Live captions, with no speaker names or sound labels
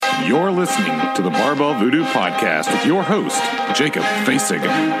You're listening to the Barbell Voodoo Podcast with your host, Jacob Fasig.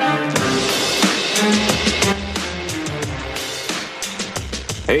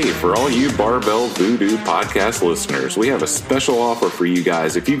 Hey, for all you Barbell Voodoo Podcast listeners, we have a special offer for you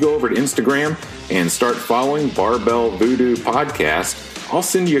guys. If you go over to Instagram and start following Barbell Voodoo Podcast, I'll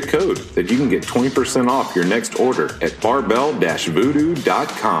send you a code that you can get 20% off your next order at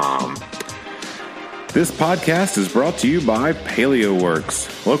barbell-voodoo.com. This podcast is brought to you by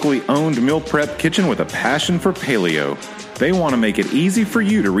PaleoWorks, locally owned meal prep kitchen with a passion for paleo. They want to make it easy for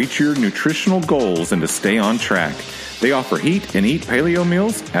you to reach your nutritional goals and to stay on track. They offer heat and eat paleo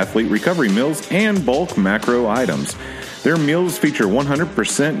meals, athlete recovery meals, and bulk macro items. Their meals feature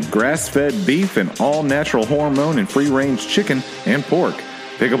 100% grass-fed beef and all-natural hormone and free-range chicken and pork.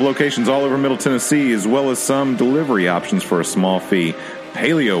 Pickup locations all over Middle Tennessee, as well as some delivery options for a small fee.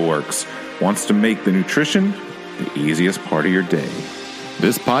 PaleoWorks wants to make the nutrition the easiest part of your day.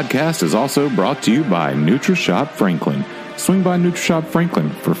 This podcast is also brought to you by NutriShop Franklin. Swing by NutriShop Franklin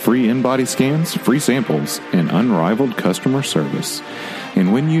for free in-body scans, free samples, and unrivaled customer service.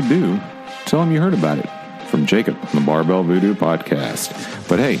 And when you do, tell them you heard about it from Jacob on the Barbell Voodoo Podcast.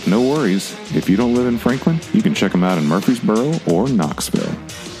 But hey, no worries. If you don't live in Franklin, you can check them out in Murfreesboro or Knoxville.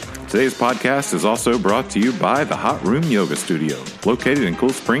 Today's podcast is also brought to you by the Hot Room Yoga Studio, located in Cool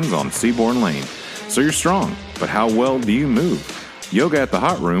Springs on Seabourn Lane. So you're strong, but how well do you move? Yoga at the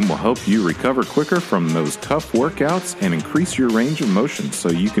Hot Room will help you recover quicker from those tough workouts and increase your range of motion so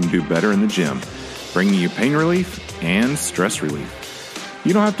you can do better in the gym, bringing you pain relief and stress relief.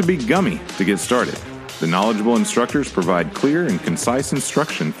 You don't have to be gummy to get started. The knowledgeable instructors provide clear and concise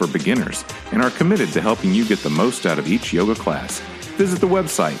instruction for beginners and are committed to helping you get the most out of each yoga class. Visit the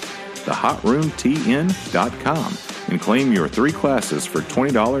website, thehotroomtn.com, and claim your 3 classes for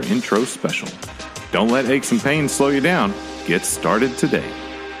 $20 intro special. Don't let aches and pains slow you down. Get started today.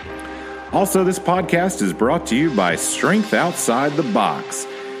 Also, this podcast is brought to you by Strength Outside the Box.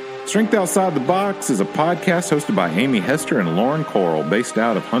 Strength Outside the Box is a podcast hosted by Amy Hester and Lauren Coral, based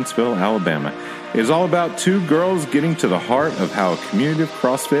out of Huntsville, Alabama. It is all about 2 girls getting to the heart of how a community of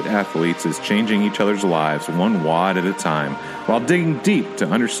CrossFit athletes is changing each other's lives one WOD at a time, while digging deep to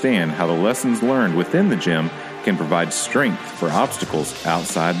understand how the lessons learned within the gym can provide strength for obstacles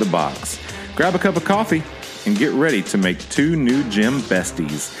outside the box. Grab a cup of coffee and get ready to make 2 new gym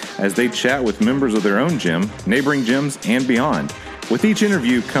besties as they chat with members of their own gym, neighboring gyms, and beyond. With each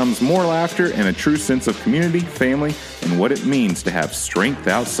interview comes more laughter and a true sense of community, family, and what it means to have strength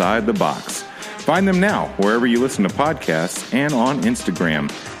outside the box. Find them now wherever you listen to podcasts and on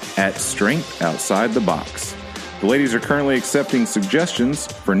Instagram at Strength Outside the Box. The ladies are currently accepting suggestions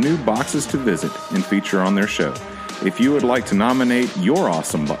for new boxes to visit and feature on their show. If you would like to nominate your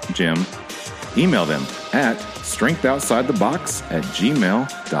awesome gym, email them at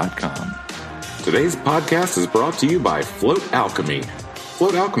strengthoutsideTheBox@gmail.com. Today's podcast is brought to you by Float Alchemy.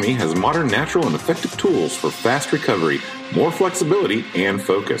 Float Alchemy has modern, natural, and effective tools for fast recovery, more flexibility, and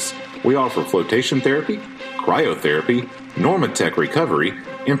focus. We offer flotation therapy, cryotherapy, Normatec recovery,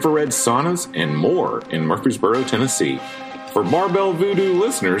 infrared saunas, and more in Murfreesboro, Tennessee. For Barbell Voodoo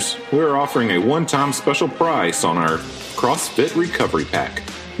listeners, we're offering a one-time special price on our CrossFit Recovery Pack.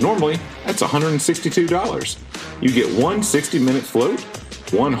 Normally, that's $162. You get 1 60-minute float,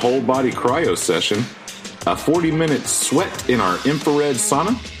 1 whole-body cryo session, a 40-minute sweat in our infrared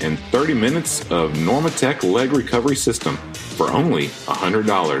sauna, and 30 minutes of Normatec leg recovery system for only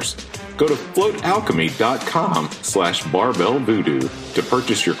 $100. Go to floatalchemy.com/barbellvoodoo to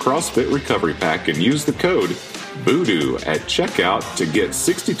purchase your CrossFit Recovery Pack and use the code VOODOO at checkout to get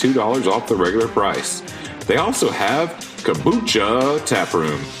 $62 off the regular price. They also have Kombucha Tap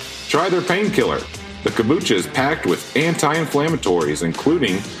Room. Try their painkiller. The kombucha is packed with anti-inflammatories,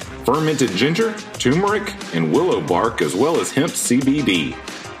 including fermented ginger, turmeric, and willow bark, as well as hemp CBD.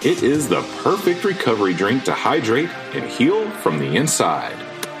 It is the perfect recovery drink to hydrate and heal from the inside.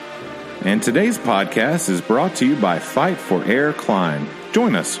 And today's podcast is brought to you by Fight for Air Climb.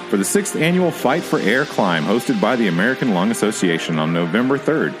 Join us for the 6th annual Fight for Air Climb, hosted by the American Lung Association on November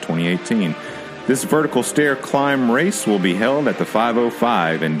 3rd, 2018. This vertical stair climb race will be held at the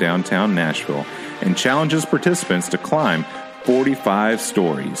 505 in downtown Nashville and challenges participants to climb 45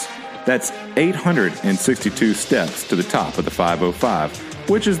 stories. That's 862 steps to the top of the 505,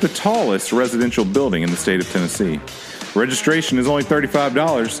 which is the tallest residential building in the state of Tennessee. Registration is only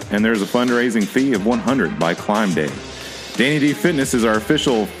 $35, and there's a fundraising fee of $100 by climb day. Danny D Fitness is our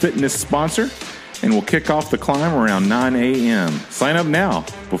official fitness sponsor, and will kick off the climb around 9 a.m. Sign up now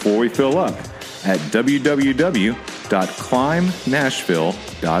before we fill up at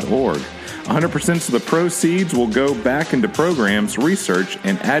www.climbnashville.org. 100% of the proceeds will go back into programs, research,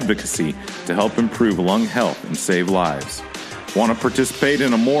 and advocacy to help improve lung health and save lives. Want to participate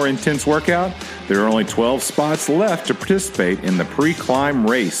in a more intense workout? There are only 12 spots left to participate in the pre-climb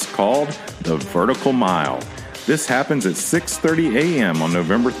race called the Vertical Mile. This happens at 6:30 a.m. on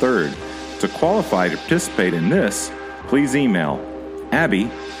November 3rd. To qualify to participate in this, please email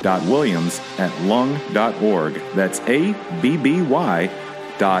abby.williams@lung.org. That's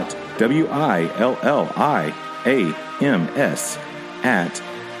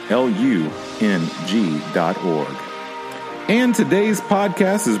ABBYWILLIAMS@LUNG.org. And today's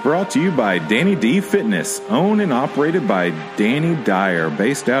podcast is brought to you by Danny D Fitness, owned and operated by Danny Dyer,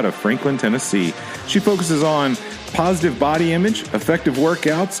 based out of Franklin, Tennessee. She focuses on positive body image, effective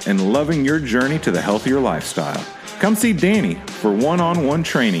workouts, and loving your journey to the healthier lifestyle. Come see Danny for one-on-one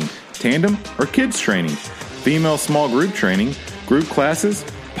training, tandem or kids training, female small group training, group classes,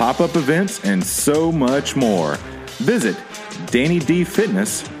 pop-up events, and so much more. Visit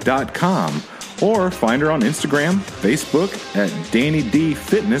DannyDFitness.com or find her on Instagram, Facebook at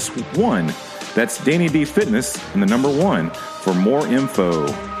DannyDFitness1. That's Danny D Fitness and the number 1 for more info.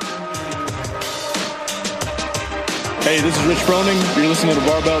 Hey, this is Rich Froning. You're listening to the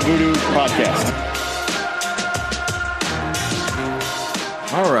Barbell Voodoo Podcast.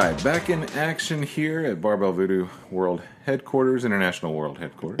 All right, back in action here at Barbell Voodoo World Headquarters, International World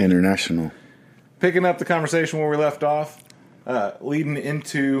Headquarters. International. Picking up the conversation where we left off, leading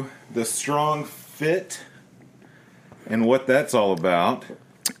into the Strong Fit and what that's all about.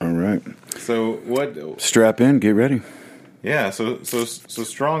 All right. So what? Strap in, get ready. Yeah. So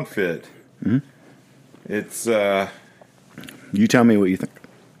Strong Fit. Mm-hmm. It's You tell me what you think.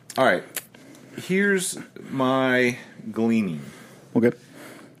 all right. Here's my gleaning Okay.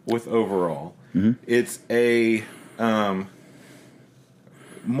 with overall. Mm-hmm. It's a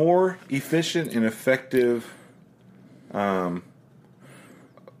more efficient and effective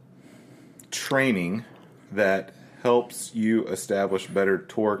training that helps you establish better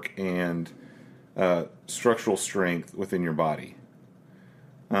torque and structural strength within your body.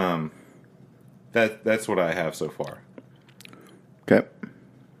 That's what I have so far. Okay.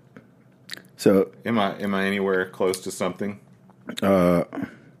 So, Am I anywhere close to something? That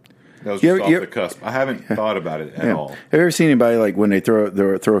was Yeah, just off yeah. the cusp. I haven't thought about it at all. have you ever seen anybody like when they throw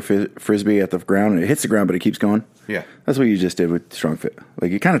a frisbee at the ground and it hits the ground but it keeps going? Yeah. That's what you just did with Strong Fit.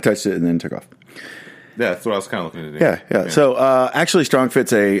 Like you kind of touched it and then took off. Yeah, that's what I was kind of looking to do. Yeah. So actually, Strong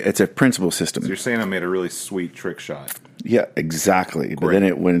Fit's it's a principal system. So you're saying I made a really sweet trick shot. Yeah, exactly. But Great. then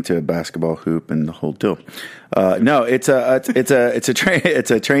it went into a basketball hoop and the whole deal. No, it's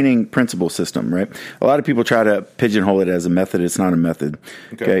a training principle system, right? A lot of people try to pigeonhole it as a method. It's not a method.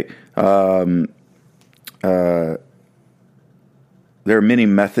 Okay. There are many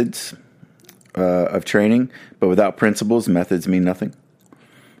methods of training, but without principles, methods mean nothing.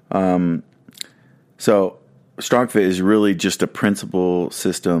 So Strong Fit is really just a principle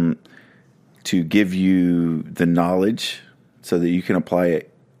system to give you the knowledge so that you can apply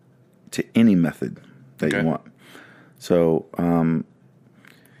it to any method that you want. So,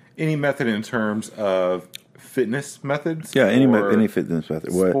 Any method in terms of fitness methods? yeah, any or fitness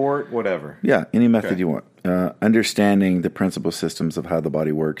method. sport, whatever. Yeah, any method Okay. you want. Understanding the principal systems of how the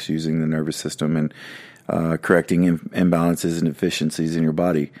body works using the nervous system and correcting imbalances and deficiencies in your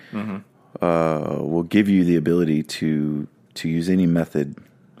body will give you the ability to use any method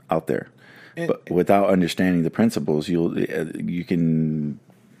out there. But without understanding the principles, the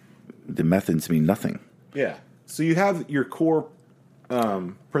methods mean nothing. Yeah. So you have your core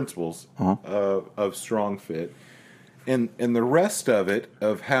principles of Strong Fit, and the rest of it,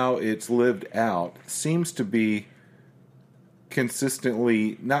 of how it's lived out, seems to be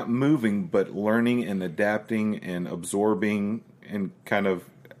consistently not moving, but learning and adapting and absorbing, and kind of.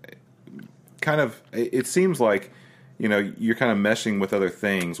 It seems like, you're kind of meshing with other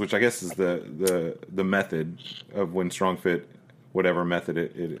things, which I guess is the method of when Strong Fit, whatever method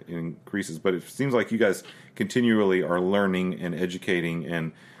it increases. But it seems like you guys continually are learning and educating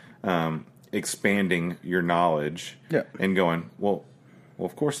and expanding your knowledge. Yeah. And going, well,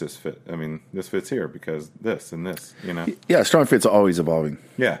 of course this fit. I mean, this fits here because this and this. Yeah, Strong Fit's always evolving.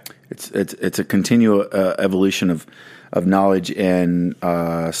 Yeah. It's a continual evolution of knowledge and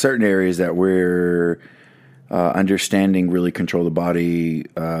certain areas that we're understanding really control the body,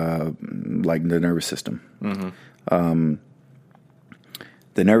 like the nervous system. Mm-hmm.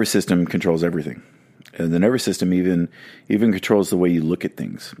 The nervous system controls everything. And the nervous system even controls the way you look at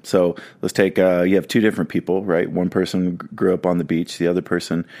things. So let's take you have two different people, right? One person grew up on the beach, the other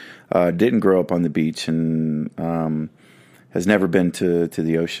person didn't grow up on the beach and has never been to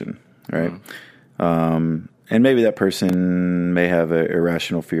the ocean. right? And maybe that person may have an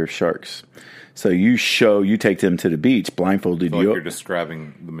irrational fear of sharks. So you take them to the beach blindfolded. You're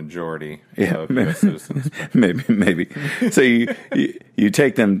describing the majority of U.S. citizens. maybe. So you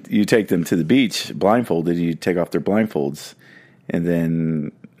take them to the beach blindfolded. You take off their blindfolds, and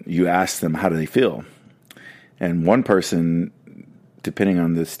then you ask them, how do they feel? And one person, depending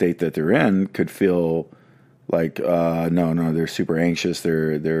on the state that they're in, could feel like, no, they're super anxious.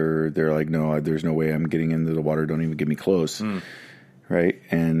 They're like, no, there's no way I'm getting into the water. Don't even get me close, right?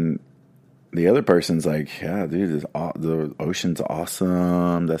 And the other person's like, yeah, dude, the ocean's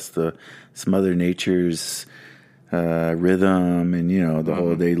awesome. That's Mother Nature's rhythm, and the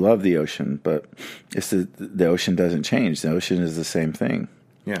whole. They love the ocean, but it's the ocean doesn't change. The ocean is the same thing.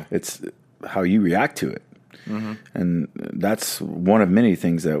 Yeah, it's how you react to it, and that's one of many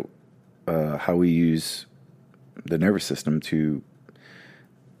things that how we use the nervous system to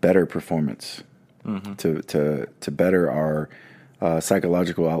better performance, to better our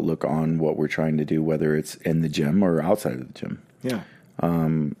psychological outlook on what we're trying to do, whether it's in the gym or outside of the gym. Yeah.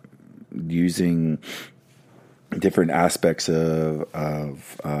 Using different aspects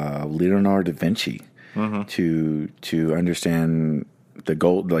of Leonardo da Vinci to understand the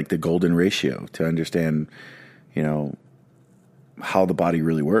golden ratio, to understand, how the body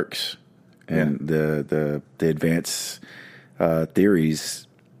really works, and the advanced theories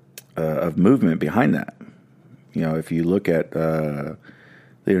of movement behind that. If you look at Leonardo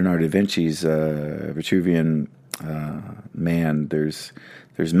da Vinci's Vitruvian Man, there's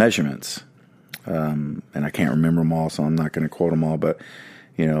measurements, and I can't remember them all, so I'm not going to quote them all. But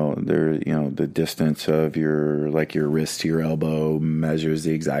the distance of your wrist to your elbow measures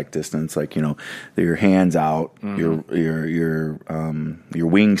the exact distance. Your hands out, your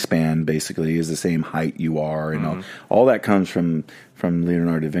wingspan basically is the same height you are, and all that comes from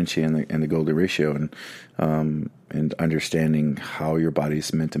Leonardo da Vinci and the golden ratio, and understanding how your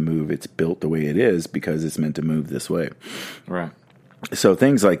body's meant to move. It's built the way it is because it's meant to move this way. Right. So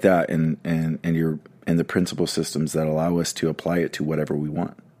things like that, and the principle systems that allow us to apply it to whatever we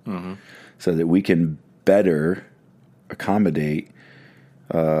want, so that we can better accommodate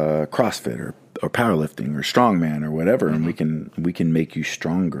CrossFit or powerlifting or strongman or whatever, and we can make you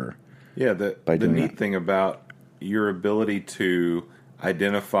stronger. Yeah, the neat thing about your ability to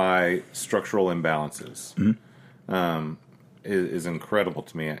identify structural imbalances is incredible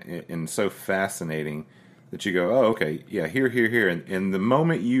to me, and so fascinating that you go, oh, okay, yeah, here, and the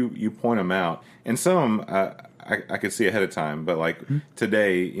moment you point them out, and some I could see ahead of time, but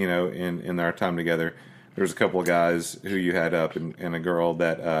today, in our time together, there was a couple of guys who you had up, and a girl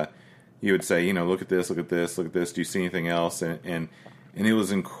that you would say, look at this, do you see anything else? And it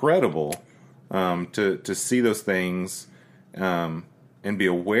was incredible to see those things and be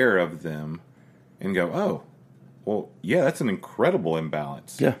aware of them and go, oh, well, yeah, that's an incredible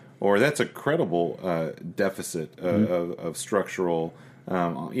imbalance. Yeah. Or that's a credible deficit of structural,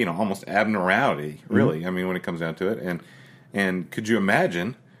 almost abnormality, really. I mean, when it comes down to it. And could you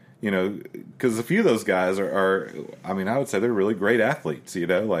imagine, because a few of those guys are I mean, I would say they're really great athletes,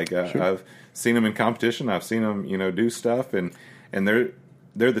 Sure. I've seen them in competition. I've seen them, do stuff, and they're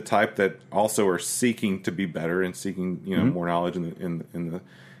the type that also are seeking to be better and seeking, more knowledge in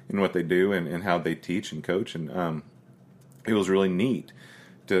what they do and how they teach and coach. And it was really neat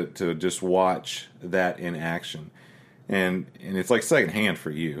to just watch that in action, and it's like secondhand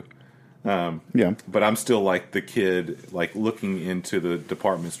for you. But I'm still like the kid, looking into the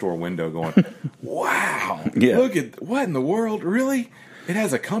department store window, going, "Wow, look at what in the world, really." It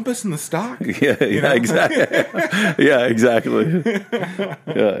has a compass in the stock? Yeah, exactly. Yeah, exactly.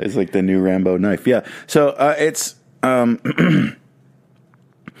 Yeah, it's like the new Rambo knife. Yeah. So it's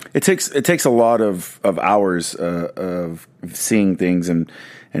it takes a lot of hours of seeing things and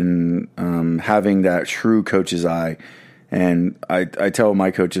having that true coach's eye. And I tell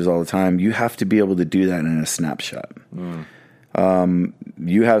my coaches all the time, you have to be able to do that in a snapshot.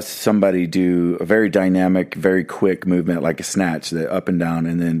 You have somebody do a very dynamic, very quick movement like a snatch, that up and down,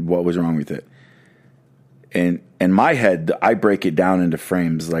 and then what was wrong with it? And in my head, I break it down into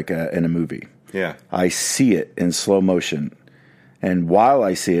frames like in a movie. Yeah. I see it in slow motion. And while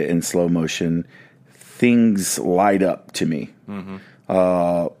I see it in slow motion, things light up to me.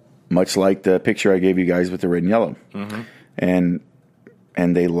 Much like the picture I gave you guys with the red and yellow. And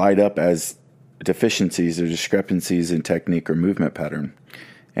they light up as deficiencies or discrepancies in technique or movement pattern.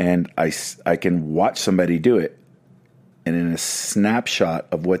 And I can watch somebody do it, and in a snapshot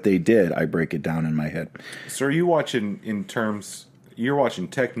of what they did, I break it down in my head. So are you watching in terms, you're watching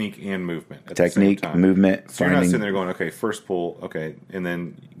technique and movement at Technique, the same time. movement, So you're not sitting there going, okay, first pull, okay, and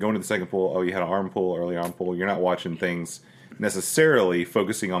then going to the second pull, oh, you had an arm pull, early arm pull. You're not watching things necessarily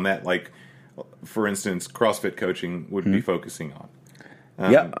focusing on that, like, for instance, CrossFit coaching would be focusing on.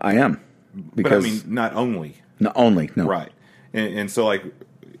 Yeah, I am. Because, But, I mean, not only. not only, no. Right. And so, like,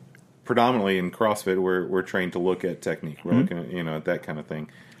 predominantly in CrossFit, we're trained to look at technique. We're looking at, at that kind of thing.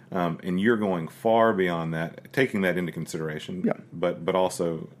 And you're going far beyond that, taking that into consideration, Yeah. but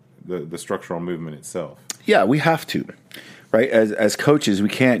also the structural movement itself. Yeah, we have to, right? As coaches, we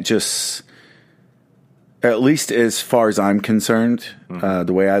can't just, at least as far as I'm concerned,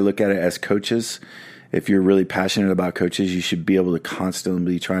 the way I look at it as coaches, if you're really passionate about coaches, you should be able to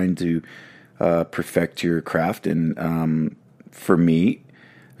constantly trying to perfect your craft. And for me,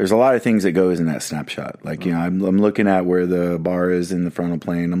 there's a lot of things that goes in that snapshot. Like, I'm looking at where the bar is in the frontal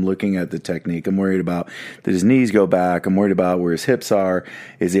plane. I'm looking at the technique. I'm worried about that his knees go back. I'm worried about where his hips are.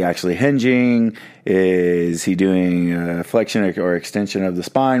 Is he actually hinging? Is he doing flexion or extension of the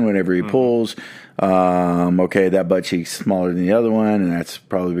spine whenever he pulls? Okay, that butt cheek's smaller than the other one, and that's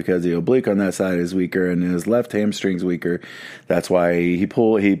probably because the oblique on that side is weaker and his left hamstring's weaker. That's why he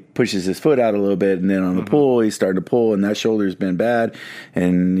pushes his foot out a little bit, and then on the pull, he's starting to pull, and that shoulder's been bad.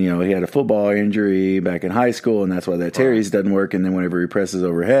 And, he had a football injury back in high school, and that's why that teres doesn't work. And then whenever he presses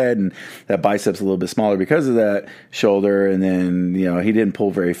overhead, and that bicep's a little bit smaller because of that shoulder, and then, he didn't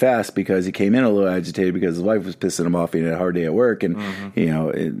pull very fast because he came in a little agitated because his wife was pissing him off. He had a hard day at work, and,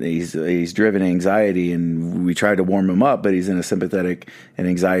 he's driven anxiety, and we tried to warm him up, but he's in a sympathetic and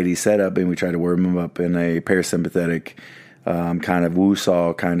anxiety setup, and we tried to warm him up in a parasympathetic kind of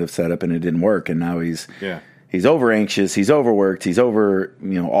woo-saw kind of setup, and it didn't work. And now he's over anxious, he's overworked, he's over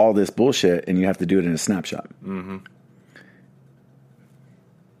all this bullshit, and you have to do it in a snapshot. Mm-hmm.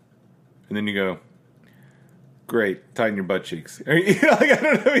 And then you go, great, tighten your butt cheeks. I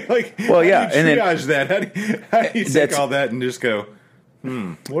don't know, well, yeah, how do you and triage that? How do you take all that and just go, what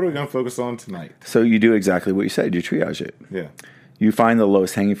are we going to focus on tonight? So you do exactly what you said. You triage it. Yeah. You find the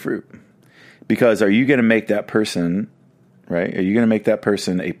lowest hanging fruit. Because are you going to make that person, right? Are you going to make that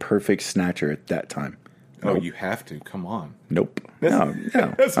person a perfect snatcher at that time? Oh, Nope. you have to. Come on. Nope. No.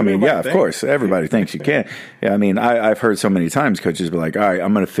 That's I what mean, everybody yeah, of thinks. course. Everybody thinks you can. Yeah, I mean, I've heard so many times coaches be like, all right,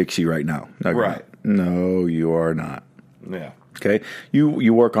 I'm going to fix you right now. No, you're Right. not. No, you are not. Yeah. Okay?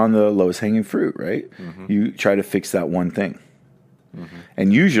 You work on the lowest hanging fruit, right? Mm-hmm. You try to fix that one thing.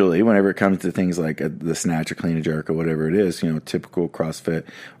 And usually, whenever it comes to things like the snatch or clean and jerk or whatever it is, typical CrossFit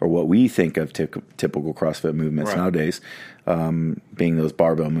or what we think of typical CrossFit movements nowadays, being those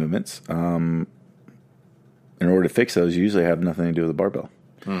barbell movements, in order to fix those, you usually have nothing to do with the barbell.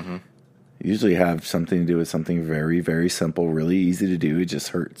 You usually have something to do with something very, very simple, really easy to do. It just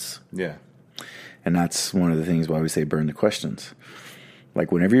hurts. Yeah. And that's one of the things why we say burn the questions.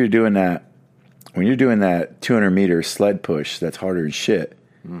 Like whenever you're doing that, when you're doing that 200-meter sled push that's harder than shit,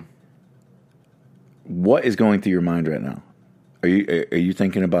 what is going through your mind right now? Are you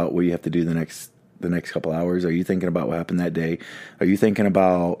thinking about what you have to do the next couple hours? Are you thinking about what happened that day? Are you thinking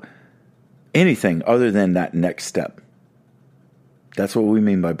about anything other than that next step? That's what we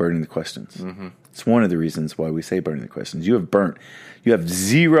mean by burning the questions. It's one of the reasons why we say burning the questions. You have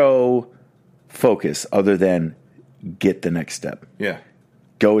zero focus other than get the next step. Yeah.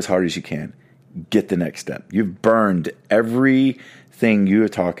 Go as hard as you can. Get the next step. You've burned everything you're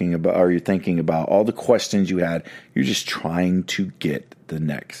talking about or you're thinking about, all the questions you had. You're just trying to get the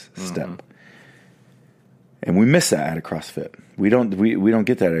next step. And we miss that at CrossFit. We don't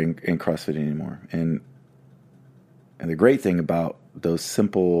get that in CrossFit anymore. And the great thing about those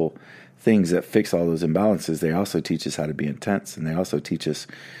simple things that fix all those imbalances, they also teach us how to be intense, and they also teach us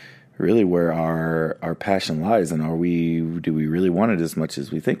really where our passion lies, and do we really want it as much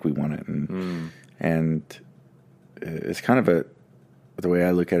as we think we want it? And it's kind of the way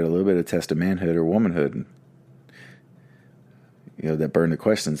I look at it, a little bit of test of manhood or womanhood. That burn the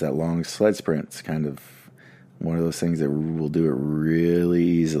questions, that long sled sprint's kind of one of those things that will do it really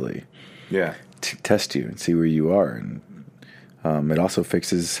easily. Yeah. To test you and see where you are. And it also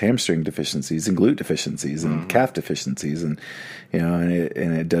fixes hamstring deficiencies and glute deficiencies and calf deficiencies, and and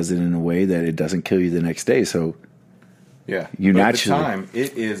it does it in a way that it doesn't kill you the next day. So Yeah. You but naturally- at the time,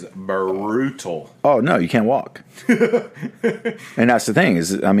 it is brutal. oh no, you can't walk. And that's the thing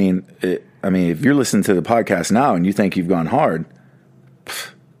is, I mean, if you're listening to the podcast now and you think you've gone hard,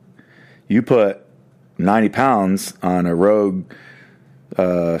 you put 90 pounds on a Rogue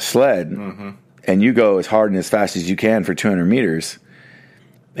sled, and you go as hard and as fast as you can for 200 meters,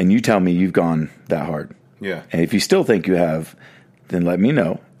 and you tell me you've gone that hard. Yeah. And if you still think you have, then let me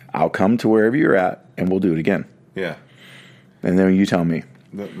know. I'll come to wherever you're at, and we'll do it again. Yeah. And then you tell me.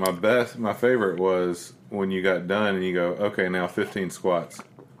 My favorite was when you got done and you go, okay, now 15 squats.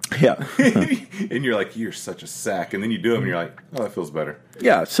 Yeah. And you're like, you're such a sack. And then you do them and you're like, oh, that feels better.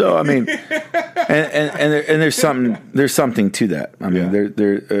 Yeah. So, I mean, and there's something to that. I mean,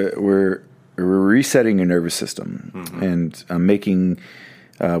 we're resetting your nervous system and making,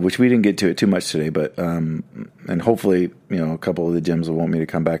 which we didn't get to it too much today, but, and hopefully, a couple of the gyms will want me to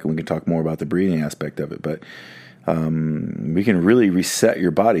come back and we can talk more about the breathing aspect of it. But, we can really reset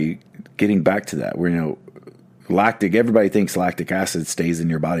your body getting back to that where, everybody thinks lactic acid stays in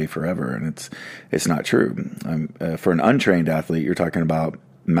your body forever, and it's not true. For an untrained athlete, you're talking about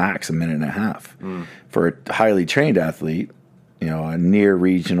max a minute and a half. For a highly trained athlete, a near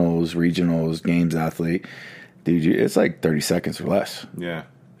regionals, games athlete, dude, it's like 30 seconds or less. Yeah.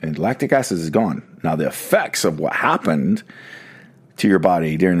 And lactic acid is gone. Now, the effects of what happened to your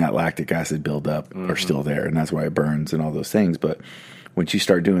body during that lactic acid buildup are still there, and that's why it burns and all those things. But once you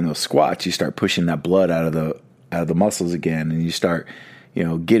start doing those squats, you start pushing that blood out of the muscles again, and you start,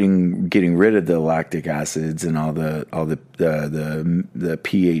 getting rid of the lactic acids and all the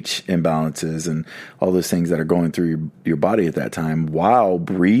pH imbalances and all those things that are going through your body at that time while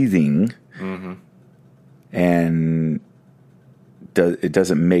breathing. And it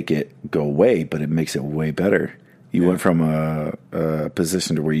doesn't make it go away, but it makes it way better. You went from a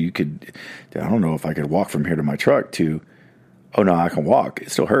position to where you could, I don't know if I could walk from here to my truck, to, oh no, I can walk.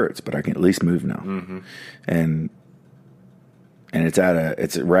 It still hurts, but I can at least move now. And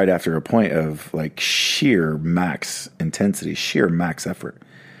it's right after a point of like sheer max intensity, sheer max effort.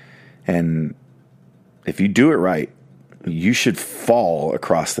 And if you do it right, you should fall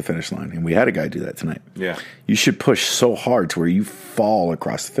across the finish line. And we had a guy do that tonight. Yeah. You should push so hard to where you fall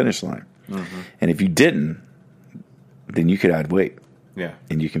across the finish line. And if you didn't, then you could add weight. Yeah.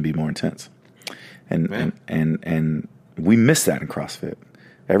 And you can be more intense. And we miss that in CrossFit.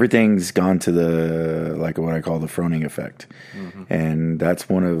 Everything's gone to the, like what I call the Froning effect. And that's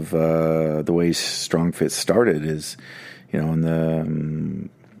one of the ways StrongFit started is, in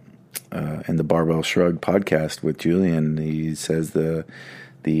the Barbell Shrug podcast with Julian, he says the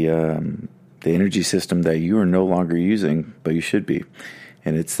energy system that you are no longer using, but you should be.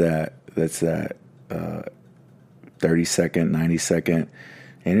 And that's that 30-second, 90-second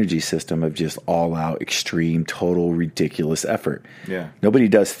energy system of just all out, extreme, total, ridiculous effort. Yeah. Nobody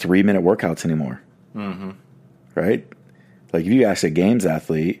does 3-minute workouts anymore. Right? Like if you ask a games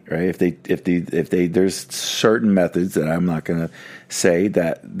athlete, right? If they there's certain methods that I'm not going to say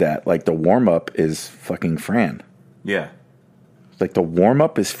that like the warm up is fucking Fran. Yeah. Like the warm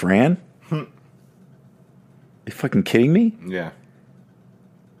up is Fran? You fucking kidding me? Yeah.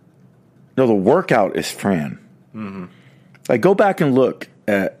 No, the workout is Fran. Like go back and look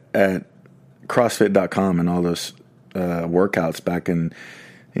at CrossFit.com and all those workouts back in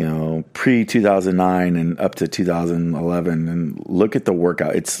pre 2009 and up to 2011, and look at the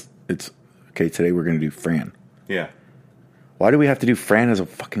workout. It's okay. Today we're going to do Fran. Yeah. Why do we have to do Fran as a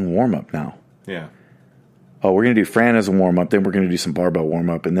fucking warm up now? Yeah. Oh, we're going to do Fran as a warm up, then we're going to do some barbell warm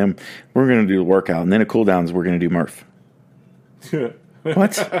up, and then we're going to do the workout, and then a cool downs. We're going to do Murph.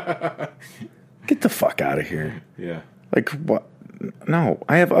 What? Get the fuck out of here. Yeah. Like what? No,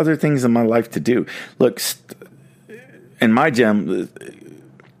 I have other things in my life to do. Look, in my gym,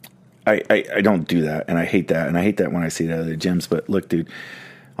 I don't do that, and I hate that, and I hate that when I see it at other gyms. But look, dude,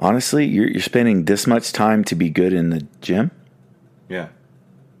 honestly, you're spending this much time to be good in the gym. Yeah.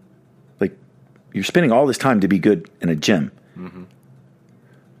 Like you're spending all this time to be good in a gym.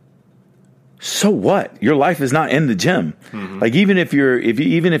 So what? Your life is not in the gym. Like even if you're a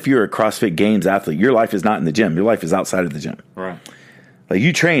CrossFit Games athlete, your life is not in the gym. Your life is outside of the gym. Right. Like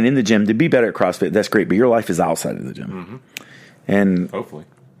you train in the gym to be better at CrossFit. That's great, but your life is outside of the gym. And hopefully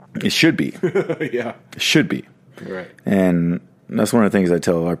it should be. Yeah. It should be. Right. And that's one of the things I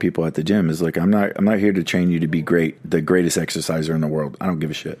tell our people at the gym is like, I'm not here to train you to be great, the greatest exerciser in the world. I don't give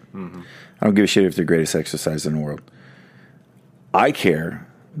a shit. I don't give a shit if they're the greatest exerciser in the world. I care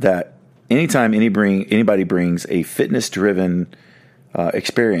that anytime anybody brings a fitness-driven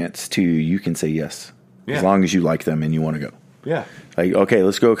experience to you, you can say yes, as long as you like them and you want to go. Yeah. Like, okay,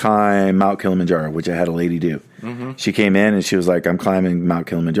 let's go climb Mount Kilimanjaro, which I had a lady do. She came in and she was like, I'm climbing Mount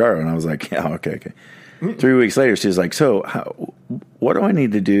Kilimanjaro. And I was like, yeah, okay. 3 weeks later, she was like, so what do I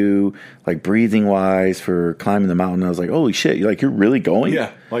need to do, like breathing-wise for climbing the mountain? And I was like, holy shit, you're really going?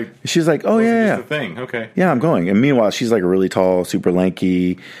 Yeah. Like she's like, oh, yeah. Just a thing. Okay. Yeah, I'm going. And meanwhile, she's like a really tall, super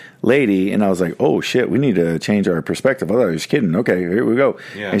lanky lady. And I was like, oh, shit, we need to change our perspective. I thought I was kidding. Okay, here we go.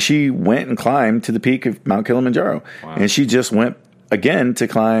 Yeah. And she went and climbed to the peak of Mount Kilimanjaro. Wow. And she just went again to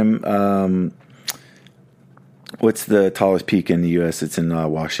climb what's the tallest peak in the U.S.? It's in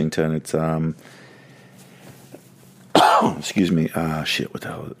Washington. It's excuse me. Shit. What the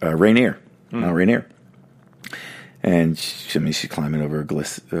hell? Rainier. Mount Rainier. And she's climbing over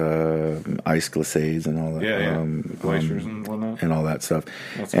ice glissades and all that. Glaciers and whatnot. And all that stuff.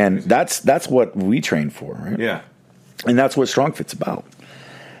 That's that's what we train for, right? Yeah. And that's what StrongFit's about.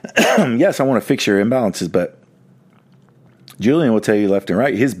 Yes, I want to fix your imbalances, but Julian will tell you left and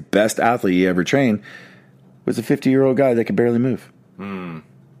right, his best athlete he ever trained was a 50-year-old guy that could barely move.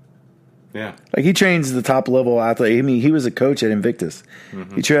 Yeah. Like, he trains the top level athlete. I mean, he was a coach at Invictus.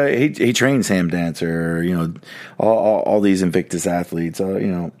 He trained Sam Dancer, all these Invictus athletes,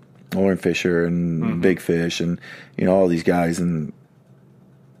 Lauren Fisher and Big Fish and, all these guys. And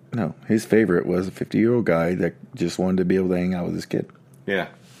no, his favorite was a 50-year-old guy that just wanted to be able to hang out with his kid. Yeah.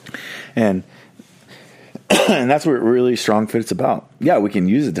 And that's what really StrongFit's about. Yeah, we can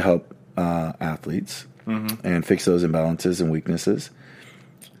use it to help athletes and fix those imbalances and weaknesses.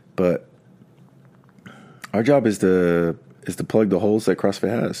 But our job is to plug the holes that CrossFit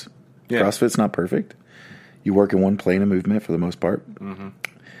has. Yeah. CrossFit's not perfect. You work in one plane of movement for the most part.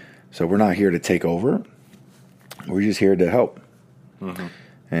 So we're not here to take over. We're just here to help.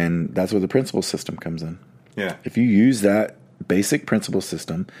 And that's where the principle system comes in. Yeah. If you use that basic principle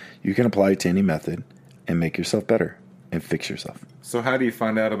system, you can apply it to any method and make yourself better and fix yourself. So how do you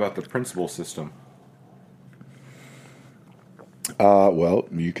find out about the principle system? Well,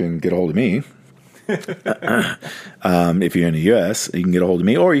 you can get a hold of me. If you're in the U.S., you can get a hold of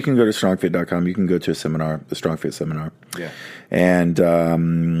me, or you can go to strongfit.com. You can go to a seminar, the StrongFit seminar. Yeah. And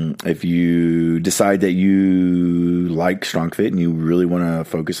if you decide that you like StrongFit and you really want to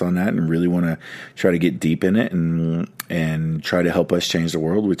focus on that and really want to try to get deep in it and try to help us change the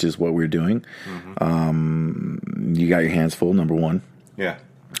world, which is what we're doing, you got your hands full, number one. Yeah.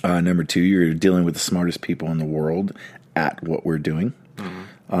 Number two, you're dealing with the smartest people in the world at what we're doing.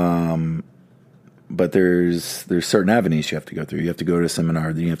 But there's certain avenues you have to go through. You have to go to a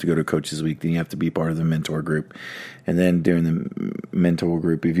seminar, then you have to go to Coaches Week, then you have to be part of the mentor group. And then during the mentor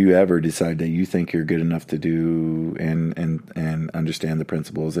group, if you ever decide that you think you're good enough to do and understand the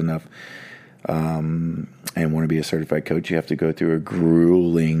principles enough and want to be a certified coach, you have to go through a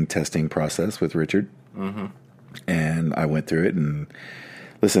grueling testing process with Richard. And I went through it. And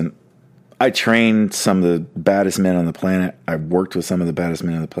listen, I trained some of the baddest men on the planet. I worked with some of the baddest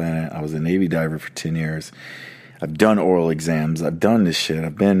men on the planet. I was a Navy diver for 10 years. I've done oral exams. I've done this shit.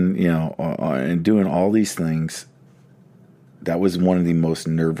 I've been, and doing all these things. That was one of the most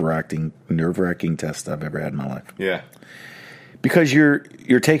nerve-wracking tests I've ever had in my life. Yeah. Because you're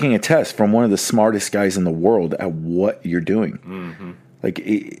taking a test from one of the smartest guys in the world at what you're doing. Like,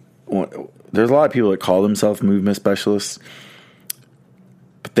 there's a lot of people that call themselves movement specialists,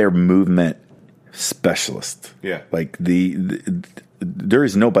 but they're movement specialists. Yeah. Like there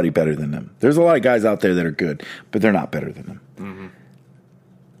is nobody better than them. There's a lot of guys out there that are good, but they're not better than them.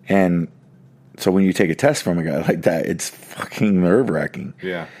 And so when you take a test from a guy like that, it's fucking nerve-wracking.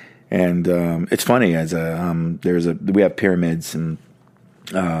 Yeah. And it's funny as we have pyramids and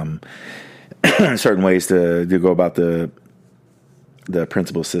certain ways to go about the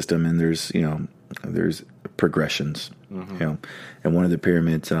principle system, and there's progressions. And one of the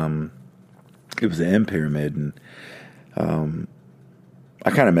pyramids, it was the M pyramid, and I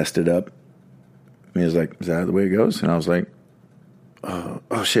kind of messed it up. And he was like, "Is that the way it goes?" And I was like,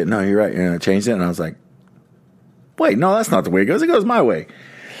 "Oh shit, no, you're right." And I changed it, and I was like, "Wait, no, that's not the way it goes. It goes my way."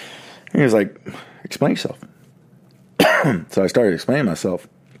 And he was like, "Explain yourself." So I started explaining myself,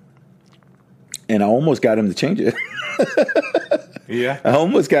 and I almost got him to change it. Yeah. I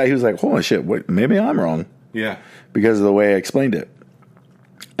almost got. He was like, "Holy shit, wait, maybe I'm wrong." Yeah. Because of the way I explained it.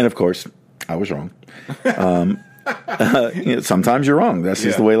 And of course, I was wrong. Sometimes you're wrong. That's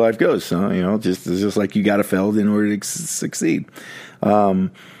just the way life goes. So, it's just like you got to fail in order to succeed.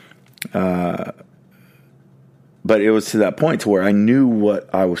 But it was to that point to where I knew what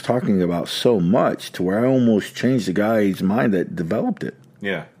I was talking about so much to where I almost changed the guy's mind that developed it.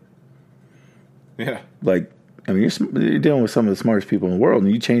 Yeah. Yeah. Like, I mean, you're dealing with some of the smartest people in the world,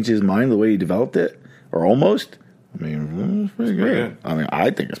 and you change his mind the way he developed it, or almost. I mean, it's pretty good. I mean, I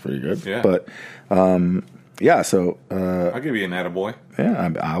think it's pretty good. Yeah. But, so. I'll give you an attaboy.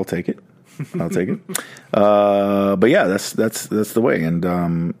 Yeah, I'll take it. I'll take it. But yeah, that's the way. And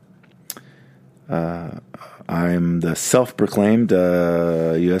I'm the self-proclaimed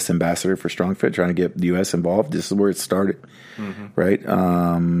U.S. ambassador for StrongFit, trying to get the U.S. involved. This is where it started, right?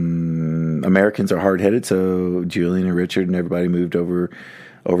 Americans are hard-headed, so Julian and Richard and everybody moved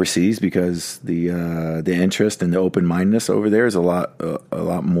overseas because the interest and the open-mindedness over there is a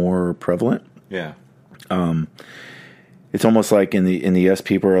lot more prevalent. Yeah. It's almost like in the yes,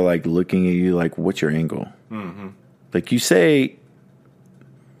 people are like looking at you like, what's your angle? Mm-hmm. Like you say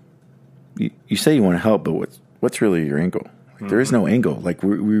you want to help, but what's really your angle? Like, there is no angle. Like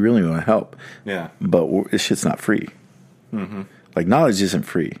we really want to help. Yeah. But this shit's not free. Mm-hmm. Like knowledge isn't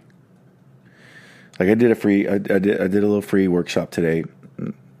free. Like I did I did a little free workshop today,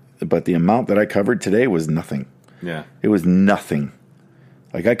 but the amount that I covered today was nothing. Yeah. It was nothing.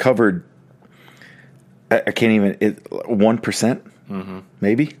 Like I covered, I can't even, 1%,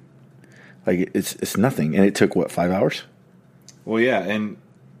 maybe. Like it's nothing. And it took, 5 hours? Well, yeah. And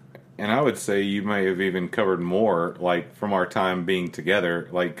I would say you may have even covered more, like from our time being together,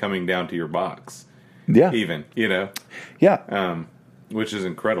 like coming down to your box. Yeah. Even, you know? Yeah. Which is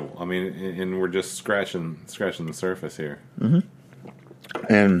incredible. I mean, and we're just scratching the surface here. Mm-hmm.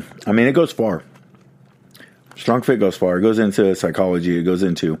 And I mean, it goes far. Strong Fit goes far. It goes into psychology. It goes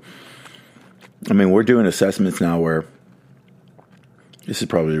into, I mean, we're doing assessments now where this is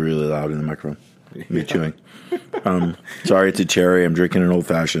probably really loud in the microphone. Me chewing. Sorry, it's a cherry. I'm drinking an old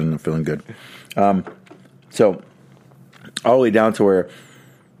fashioned. I'm feeling good. So all the way down to where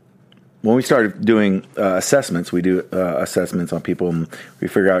when we started doing assessments, we do assessments on people and we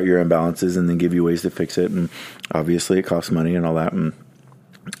figure out your imbalances and then give you ways to fix it. And obviously it costs money and all that. And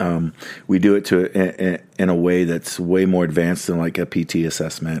we do it in a way that's way more advanced than like a PT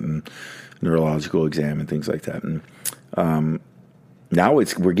assessment and neurological exam and things like that. And now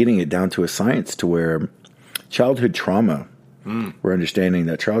we're getting it down to a science to where childhood trauma, we're understanding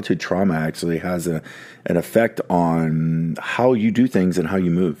that childhood trauma actually has an effect on how you do things and how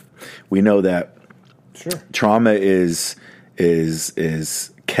you move. We know that trauma is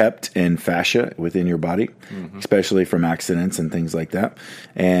kept in fascia within your body, especially from accidents and things like that.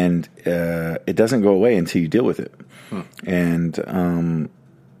 And it doesn't go away until you deal with it. And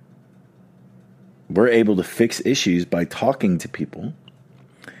we're able to fix issues by talking to people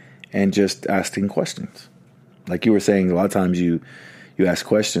and just asking questions. Like you were saying, a lot of times you ask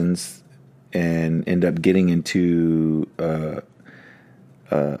questions and end up getting into a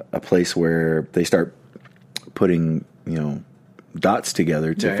place where they start putting, dots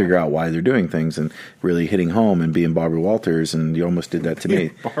together to figure out why they're doing things and really hitting home and being Barbara Walters. And you almost did that to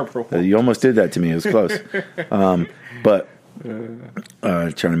me. You almost did that to me. It was close. But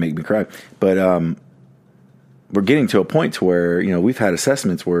trying to make me cry. But we're getting to a point to where, we've had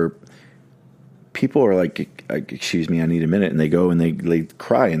assessments where people are like, excuse me, I need a minute. And they go and they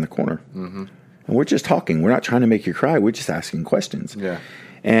cry in the corner. Mm-hmm. And we're just talking. We're not trying to make you cry. We're just asking questions. Yeah.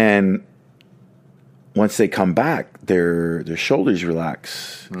 And once they come back, their shoulders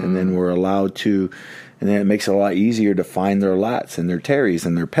relax. And then we're allowed to, and then it makes it a lot easier to find their lats and their teres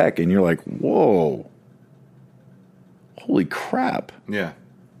and their pec. And you're like, whoa, holy crap. Yeah.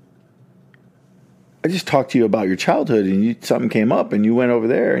 I just talked to you about your childhood and something came up and you went over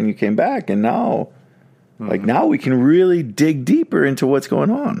there and you came back. And now, now we can really dig deeper into what's going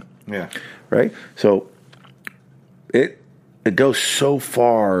on. Yeah. Right. So it goes so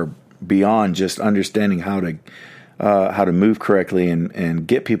far beyond just understanding how to move correctly and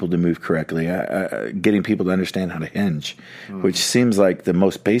get people to move correctly, getting people to understand how to hinge, which seems like the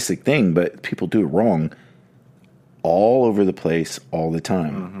most basic thing, but people do it wrong all over the place all the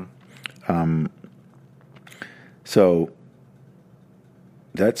time. So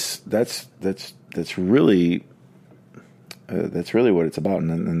that's really what it's about,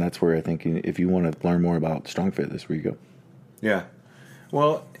 and that's where I think if you want to learn more about Strong Fit, that's where you go. Yeah.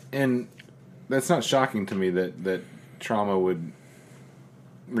 Well, and that's not shocking to me that trauma would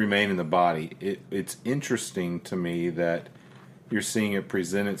remain in the body. It's interesting to me that you're seeing it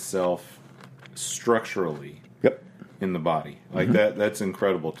present itself structurally in the body. Like that's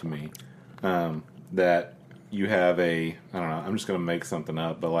incredible to me. That you have I don't know, I'm just going to make something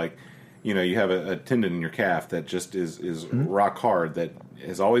up, but like, you have a tendon in your calf that just is rock hard, that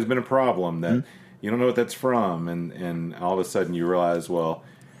has always been a problem, that you don't know what that's from, and all of a sudden you realize, well,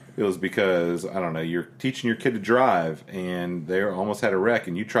 it was because, I don't know, you're teaching your kid to drive, and they almost had a wreck,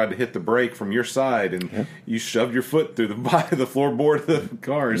 and you tried to hit the brake from your side, and you shoved your foot through the floorboard of the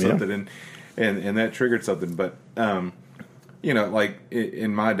car or something, and that triggered something. But, like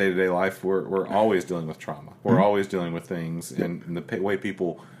in my day-to-day life, we're always dealing with trauma. We're always dealing with things, and the way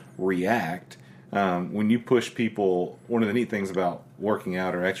people react. When you push people, one of the neat things about working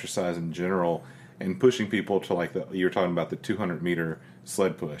out or exercise in general, and pushing people to like you were talking about the 200-meter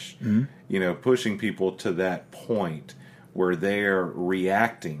sled push, pushing people to that point where they're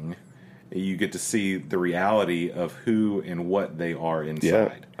reacting, you get to see the reality of who and what they are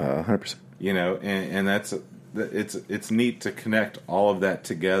inside. 100%. And that's it's neat to connect all of that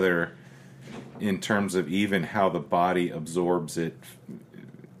together in terms of even how the body absorbs it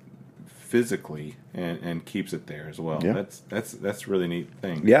physically and keeps it there as well. Yeah. That's a really neat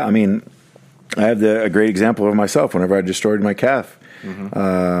thing. Yeah, I mean, I have a great example of myself. Whenever I destroyed my calf,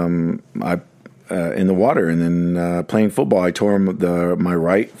 in the water, and then playing football, I tore my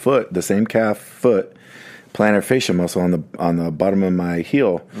right foot, the same calf foot, plantar fascia muscle on the bottom of my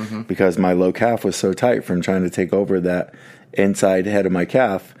heel, because my low calf was so tight from trying to take over that inside head of my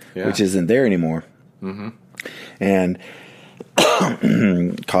calf, which isn't there anymore, and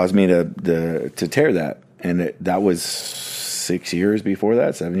caused me to tear that. And that was 7 years before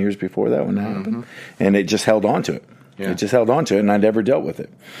that when that happened, and it just held on to it. It just held on to it, and I never dealt with it.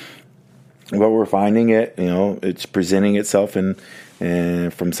 But we're finding it, it's presenting itself and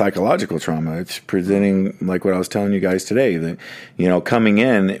from psychological trauma. It's presenting, like what I was telling you guys today, that, coming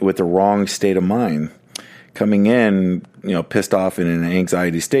in with the wrong state of mind, coming in, pissed off in an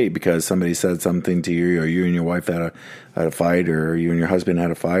anxiety state because somebody said something to you, or you and your wife had a fight, or you and your husband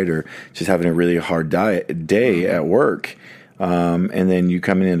had a fight, or just having a really hard day at work. And then you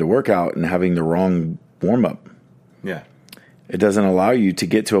coming into workout and having the wrong warm-up. Yeah. It doesn't allow you to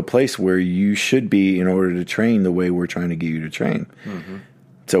get to a place where you should be in order to train the way we're trying to get you to train.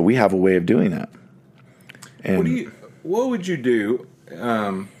 So we have a way of doing that. And what would you do?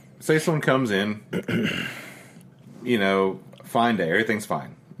 Say someone comes in, fine day, everything's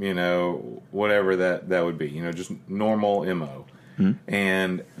fine, whatever that would be, just normal MO.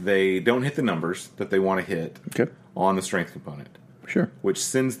 And they don't hit the numbers that they want to hit on the strength component. Sure. Which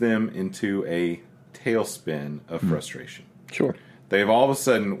sends them into a tailspin of frustration. Sure. They've all of a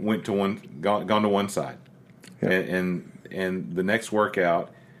sudden gone to one side, and the next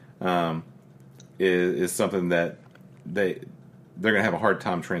workout is something that they're going to have a hard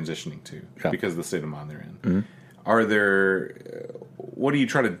time transitioning to because of the state of mind they're in. What do you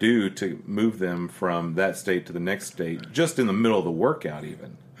try to do to move them from that state to the next state, just in the middle of the workout,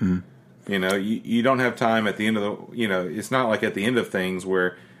 even? You don't have time at the end of it's not like at the end of things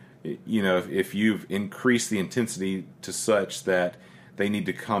where, if you've increased the intensity to such that they need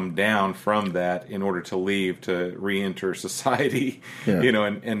to come down from that in order to leave to re-enter society,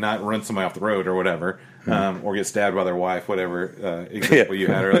 and not run somebody off the road or whatever, or get stabbed by their wife, whatever example you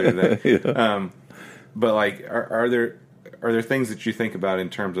had earlier today. But like, are there things that you think about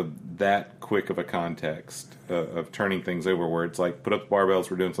in terms of that quick of a context of turning things over, where it's like, put up the barbells,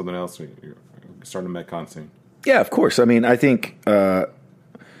 we're doing something else, we're starting a Metcon soon? Yeah, of course. I mean, I think you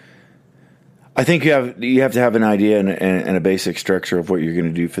have to have an idea and a basic structure of what you're going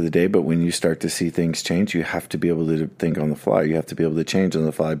to do for the day. But when you start to see things change, you have to be able to think on the fly. You have to be able to change on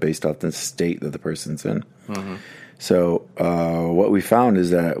the fly based off the state that the person's in. So what we found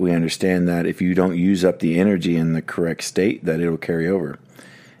is that we understand that if you don't use up the energy in the correct state, that it'll carry over.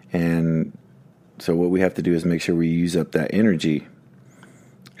 And so what we have to do is make sure we use up that energy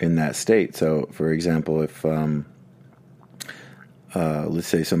in that state. So, for example, if let's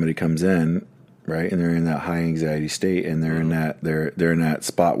say somebody comes in, right, and they're in that high anxiety state, and they're in that they're in that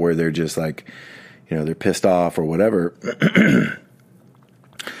spot where they're just like, they're pissed off or whatever.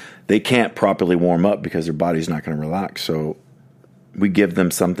 They can't properly warm up because their body's not going to relax. So we give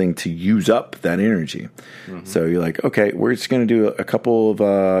them something to use up that energy. So you're like, okay, we're just going to do a couple of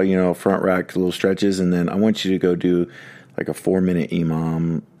front rack little stretches, and then I want you to go do like a 4-minute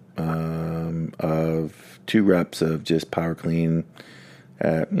EMOM of 2 reps of just power clean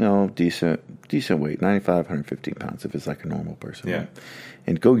at decent weight, 95, 115 pounds if it's like a normal person. Yeah. Right?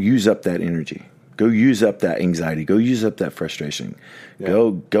 And go use up that energy. Go use up that anxiety. Go use up that frustration. Yeah.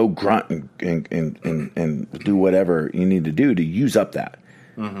 Go grunt and do whatever you need to do to use up that,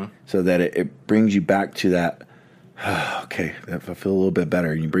 so that it brings you back to that. Okay, I feel a little bit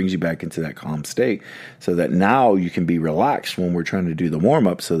better, and it brings you back into that calm state, so that now you can be relaxed when we're trying to do the warm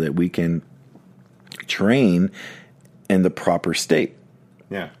up, so that we can train in the proper state.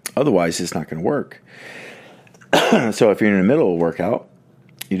 Yeah. Otherwise, it's not going to work. So if you're in the middle of a workout,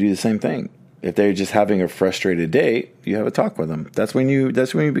 you do the same thing. If they're just having a frustrated day, you have a talk with them. That's when you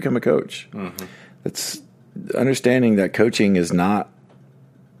become a coach. That's understanding that coaching is not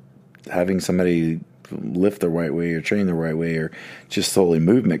having somebody lift the right way or train the right way or just solely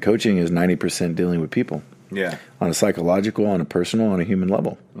movement. Coaching is 90% dealing with people. Yeah. On a psychological, on a personal, on a human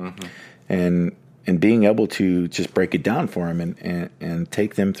level. And being able to just break it down for them and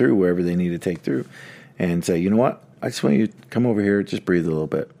take them through wherever they need to take through. And say, you know what? I just want you to come over here, just breathe a little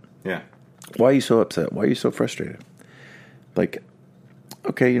bit. Yeah. Why are you so upset? Why are you so frustrated? Like,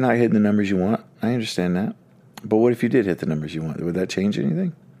 okay, you're not hitting the numbers you want. I understand that. But what if you did hit the numbers you want? Would that change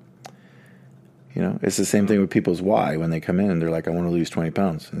anything? You know, it's the same thing with people's why when they come in and they're like, I want to lose 20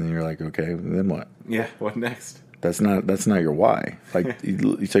 pounds. And then you're like, okay, then what? Yeah. What next? That's not your why. Like,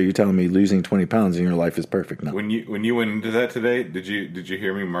 so you're telling me losing 20 pounds in your life is perfect? No. When you went into that today, did you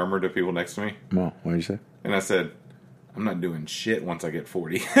hear me murmur to people next to me? Well, what did you say? And I said, I'm not doing shit once I get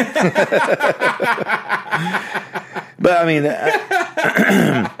 40. But I mean,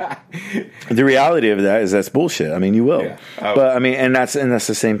 the reality of that is that's bullshit. I mean, you will. Yeah. But I mean, and that's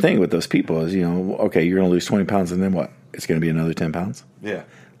the same thing with those people is, you know, okay, you're going to lose 20 pounds and then what? It's going to be another 10 pounds? Yeah.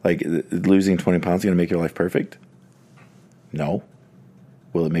 Like losing 20 pounds is going to make your life perfect? No.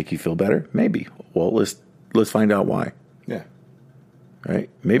 Will it make you feel better? Maybe. Well, let's find out why. Yeah. Right?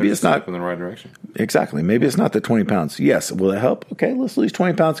 Maybe it's not in the right direction. Exactly. Maybe it's not the 20 pounds. Yes. Will it help? Okay, let's lose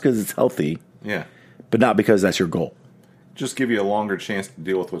 20 pounds because it's healthy. Yeah. But not because that's your goal. Just give you a longer chance to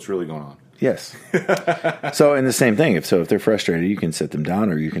deal with what's really going on. Yes. So, and the same thing. If they're frustrated, you can sit them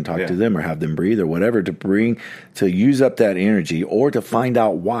down, or you can talk to them, or have them breathe, or whatever to use up that energy, or to find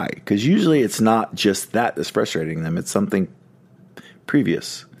out why. Because usually it's not just that's frustrating them; it's something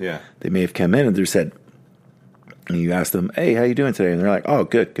previous. Yeah. They may have come in and they said, and you ask them, "Hey, how you doing today?" And they're like, "Oh,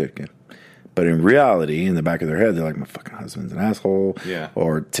 good." But in reality, in the back of their head, they're like, "My fucking husband's an asshole." Yeah.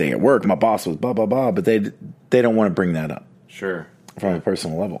 Or today at work, my boss was blah blah blah. But they don't want to bring that up. Sure. From a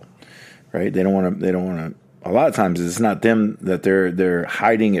personal level. Right? They don't want to. A lot of times, it's not them that they're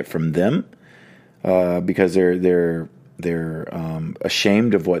hiding it from them because they're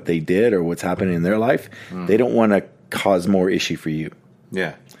ashamed of what they did or what's happening in their life. They don't want to cause more issue for you.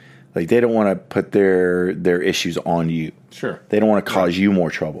 Yeah. Like they don't want to put their issues on you. Sure. They don't want to cause you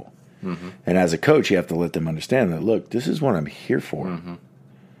more trouble. Mm-hmm. And as a coach, you have to let them understand that. Look, this is what I'm here for. Mm-hmm.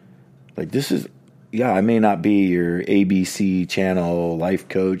 Like this is. Yeah, I may not be your ABC channel life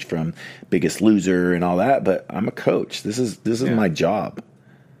coach from Biggest Loser and all that, but I'm a coach. This is my job.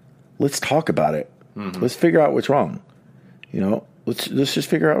 Let's talk about it. Mm-hmm. Let's figure out what's wrong. You know, let's just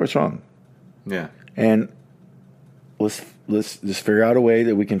figure out what's wrong. Yeah. And let's just figure out a way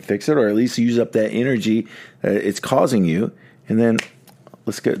that we can fix it, or at least use up that energy that it's causing you, and then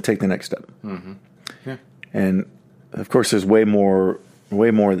let's take the next step. Mm-hmm. Yeah. And of course, there's way more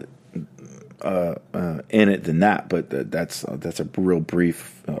in it than that, but that's a real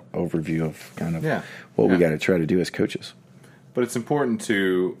brief overview of kind of what we got to try to do as coaches. But it's important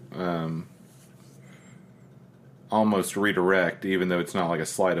to almost redirect, even though it's not like a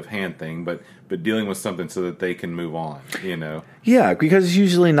sleight of hand thing, but dealing with something so that they can move on. You know? Yeah, because it's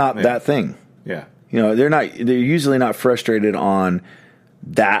usually not that thing. Yeah, you know, they're usually not frustrated on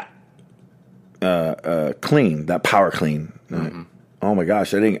that clean, that power clean. Mm-hmm. Oh my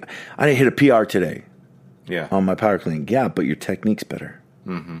gosh, I didn't hit a PR today. Yeah. On my power clean. Yeah, but your technique's better.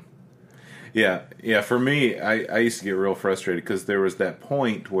 Mm-hmm. Yeah. For me, I used to get real frustrated because there was that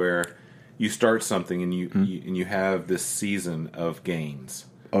point where you start something and you have this season of gains.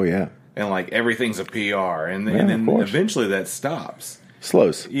 Oh yeah. And like everything's a PR, and then eventually that stops.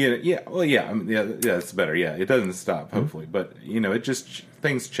 Slows. Yeah. Well, yeah. I mean, yeah. It's better. Yeah. It doesn't stop, hopefully, but you know, it just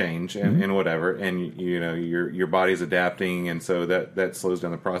things change and whatever, and you know, your body's adapting, and so that slows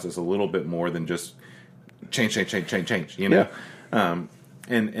down the process a little bit more than just change. You know. Yeah.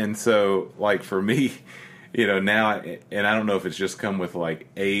 And so like for me, you know, now, and I don't know if it's just come with like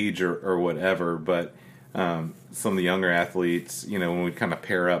age or whatever, but some of the younger athletes, you know, when we kind of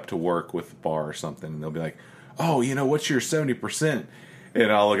pair up to work with the bar or something, they'll be like, "Oh, you know, what's your 70%?" And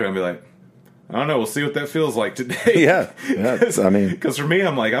I'll look at them and be like, "I don't know. We'll see what that feels like today." Yeah. I mean, because for me,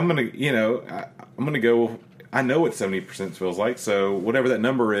 I'm like, I'm gonna go. I know what 70% feels like, so whatever that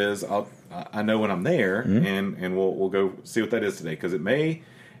number is, I know when I'm there, and we'll go see what that is today. Because it may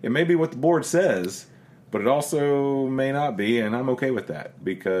be what the board says, but it also may not be, and I'm okay with that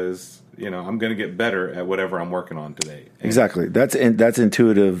because you know I'm going to get better at whatever I'm working on today. Exactly. That's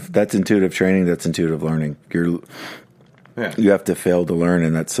intuitive. That's intuitive training. That's intuitive learning. You have to fail to learn,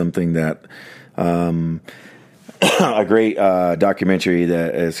 and that's something that a great documentary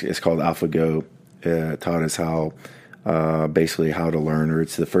that is called AlphaGo taught us basically how to learn, or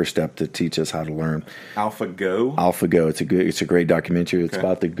it's the first step to teach us how to learn. AlphaGo. It's a great documentary. It's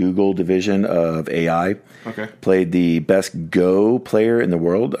about the Google division of AI. Okay. Played the best Go player in the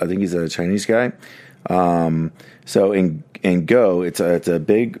world. I think he's a Chinese guy. So in Go, it's a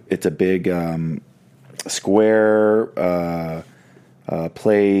big square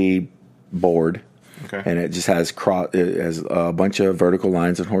play board, and it just has a bunch of vertical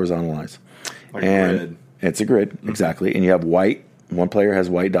lines and horizontal lines. Like a grid. It's a grid, exactly. And you have white. One player has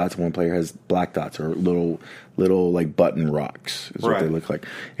white dots. One player has black dots, or little like button rocks is what they look like.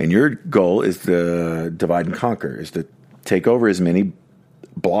 And your goal is to divide and conquer, is to take over as many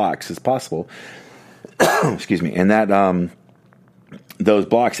blocks as possible. excuse me, and that those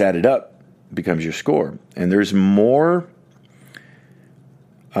blocks added up becomes your score. And there's more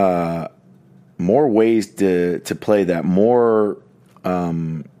ways to play that, more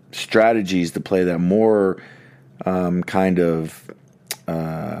strategies to play that, more kind of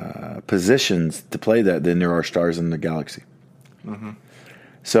positions to play that than there are stars in the galaxy. Mm-hmm.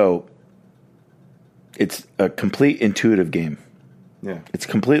 So it's a complete intuitive game. Yeah, it's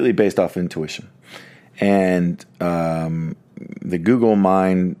completely based off intuition, and the Google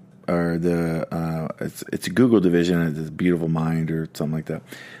Mind, or it's a Google division, it's a Beautiful Mind or something like that.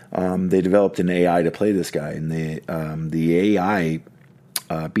 They developed an AI to play this guy, and the AI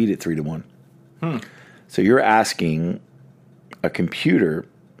beat it 3-1. So you're asking a computer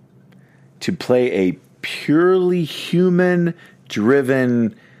to play a purely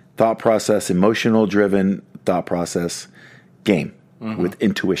human-driven thought process, emotional-driven thought process game with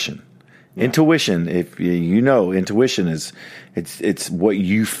intuition. Yeah. Intuition, if you know, intuition is it's what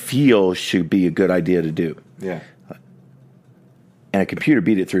you feel should be a good idea to do. Yeah. And a computer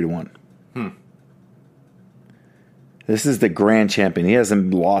beat it 3-1. This is the grand champion. He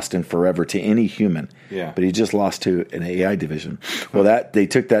hasn't lost in forever to any human. Yeah. But he just lost to an AI division. Well, they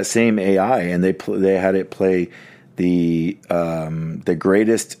took that same AI and they had it play the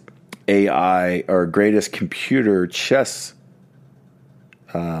greatest AI or greatest computer chess.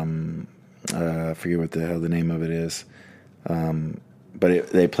 I forget what the hell the name of it is.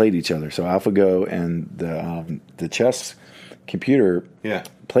 But they played each other. So AlphaGo and the chess computer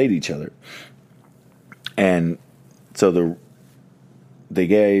played each other. And so they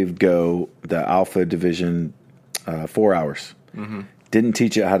gave Go, the Alpha division, 4 hours. Mm-hmm. Didn't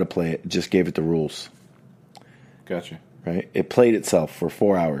teach it how to play it, just gave it the rules. Gotcha. Right? It played itself for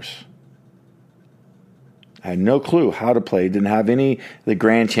 4 hours. I had no clue how to play. Didn't have the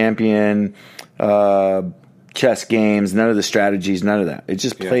grand champion chess games, none of the strategies, none of that. It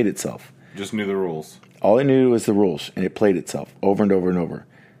just played itself. Just knew the rules. All it knew was the rules, and it played itself over and over and over.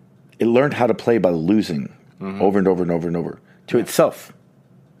 It learned how to play by losing over and over and over and over to itself.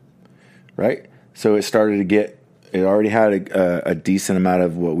 Right? So it started to get, it already had a decent amount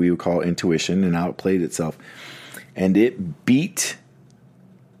of what we would call intuition, and outplayed itself. And it beat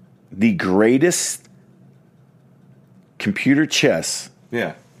the greatest computer chess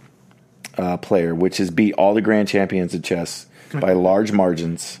player, which has beat all the grand champions of chess by large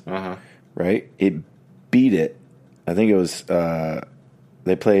margins. Right? It beat it. I think it was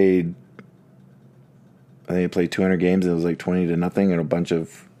they played 200 games, and it was like 20-0 and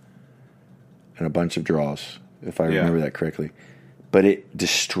a bunch of draws, if I remember that correctly. But it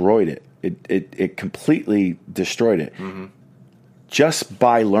destroyed it. It completely destroyed it. Just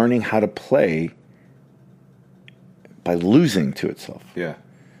by learning how to play by losing to itself. Yeah.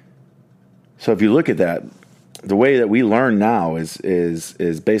 So if you look at that, the way that we learn now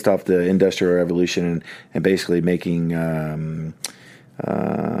is based off the Industrial Revolution and basically making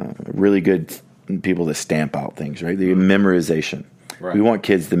really good people to stamp out things, right? The memorization. Right. We want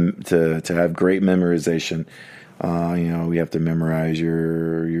kids to have great memorization. We have to memorize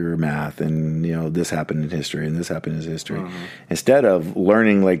your math, and this happened in history and this happened in history. Instead of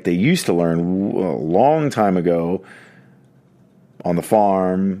learning like they used to learn a long time ago on the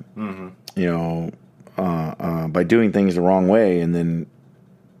farm, by doing things the wrong way and then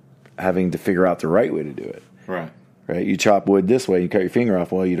having to figure out the right way to do it. Right. Right. You chop wood this way, you cut your finger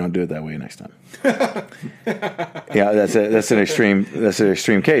off. Well, you don't do it that way next time. That's an extreme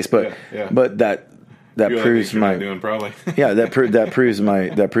case, but that proves my doing probably.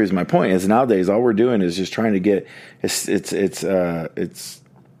 that proves my point. Is nowadays all we're doing is just trying to get it's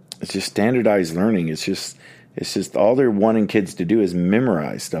just standardized learning. It's just all they're wanting kids to do is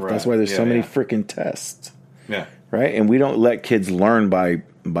memorize stuff. Right. That's why there's so many freaking tests. Yeah. Right? And we don't let kids learn by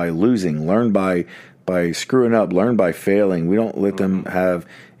losing, learn by screwing up, learn by failing. We don't let them have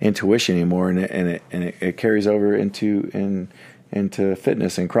intuition anymore, and it carries over into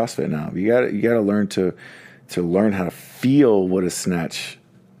fitness and CrossFit now. You got to learn to learn how to feel what a snatch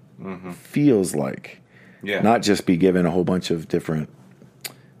feels like. Yeah. Not just be given a whole bunch of different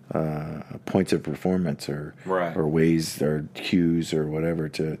points of performance or ways or cues or whatever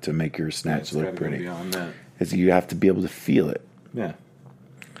to make your snatch look pretty. Beyond that. You have to be able to feel it. Yeah.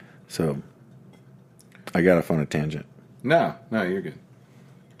 So I got off on a tangent. No, you're good.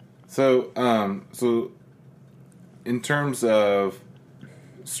 So in terms of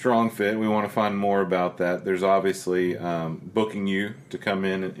Strong Fit, we want to find more about that. There's obviously booking you to come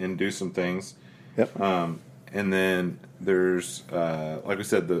in and do some things. Yep. And then there's, like we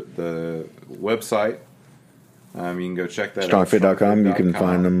said, the website You can go check that StrongFit.com. You can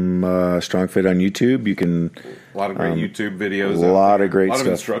find them StrongFit on YouTube. You can a lot of great YouTube videos. A lot of great stuff. A lot stuff.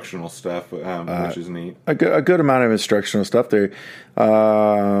 of instructional stuff, which is neat. A good amount of instructional stuff there.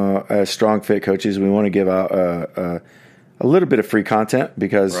 As StrongFit coaches, we want to give out a little bit of free content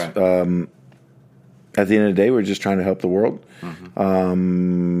because at the end of the day, we're just trying to help the world.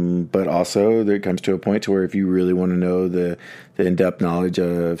 Mm-hmm. But also, there comes to a point to where if you really want to know the in-depth knowledge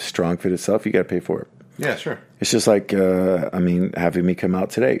of StrongFit itself, you got to pay for it. Yeah, sure. It's just like, having me come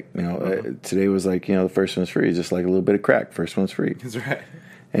out today. Today was like, the first one's free. It's just like a little bit of crack. First one's free. That's right.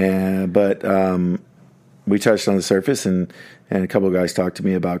 But we touched on the surface, and a couple of guys talked to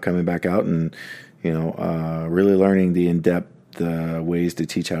me about coming back out and, really learning the in-depth ways to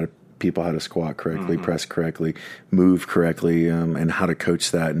teach people how to squat correctly, press correctly, move correctly, and how to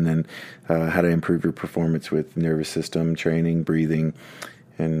coach that, and then how to improve your performance with nervous system training, breathing,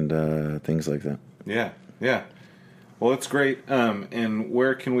 and things like that. Yeah. Well, that's great. And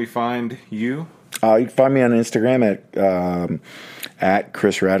where can we find you? You can find me on Instagram at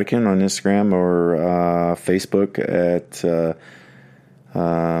Chris Radican on Instagram, or Facebook at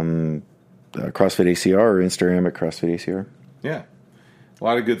CrossFit ACR, or Instagram at CrossFit ACR. Yeah. A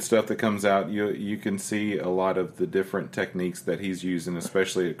lot of good stuff that comes out. You can see a lot of the different techniques that he's using,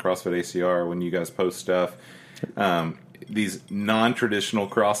 especially at CrossFit ACR when you guys post stuff. These non-traditional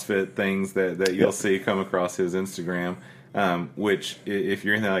CrossFit things that you'll see come across his Instagram, which, if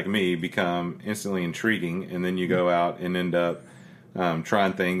you're anything like me, become instantly intriguing, and then you go out and end up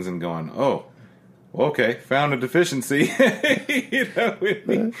trying things and going, oh, okay, found a deficiency.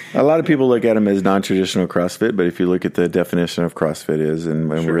 A lot of people look at them as non-traditional CrossFit, but if you look at the definition of CrossFit is,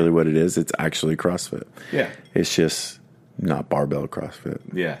 and really what it is, it's actually CrossFit. Yeah. It's just not barbell CrossFit.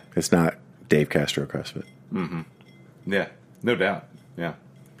 Yeah. It's not Dave Castro CrossFit. Mm-hmm. Yeah, no doubt. Yeah.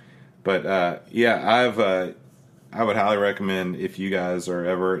 But, I would highly recommend, if you guys are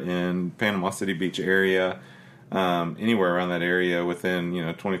ever in Panama City Beach area, anywhere around that area within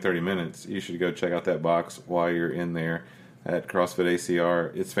 20-30 minutes, you should go check out that box while you're in there at CrossFit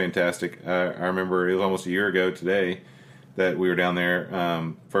ACR. It's fantastic. I remember it was almost a year ago today that we were down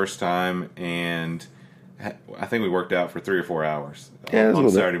there first time, and I think we worked out for 3 or 4 hours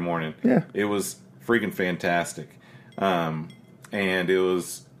on Saturday morning. Yeah. It was freaking fantastic. And it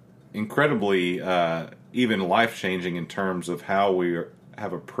was incredibly even life-changing in terms of how we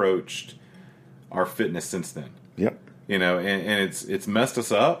have approached our fitness since then. Yep. And it's messed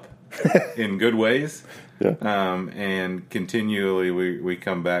us up in good ways. Yeah. And continually we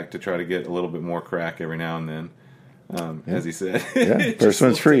come back to try to get a little bit more crack every now and then, as he said. Yeah, first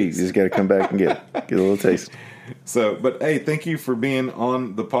one's free. You just got to come back and get a little taste. So, but hey, thank you for being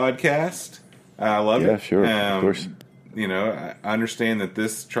on the podcast. I love it. Yeah, sure. Of course. I understand that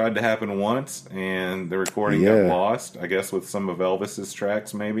this tried to happen once, and the recording got lost, I guess, with some of Elvis's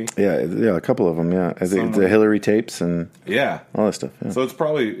tracks, maybe. Yeah, a couple of them, yeah. I think the Hillary tapes and all that stuff. Yeah. So it's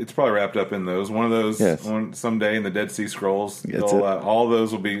probably wrapped up in those. One of those, someday in the Dead Sea Scrolls, all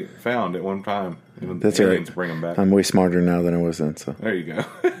those will be found at one time. That's right. Bring them back. I'm way smarter now than I was then. So there you go.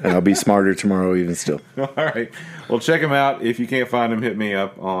 And I'll be smarter tomorrow even still. All right. Well, check them out. If you can't find them, hit me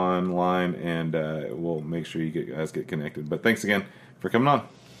up online, and we'll make sure you guys get connected. But thanks again for coming on.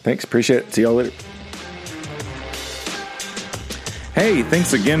 Thanks. Appreciate it. See y'all later. Hey,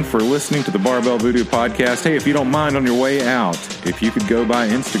 thanks again for listening to the Barbell Voodoo podcast. Hey, if you don't mind, on your way out, if you could go by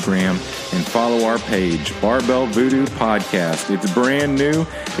Instagram and follow our page, Barbell Voodoo Podcast. It's brand new.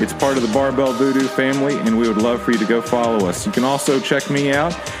 It's part of the Barbell Voodoo family, and we would love for you to go follow us. You can also check me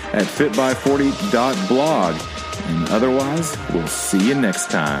out at fitby40.blog. And otherwise, we'll see you next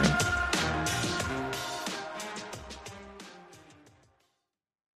time.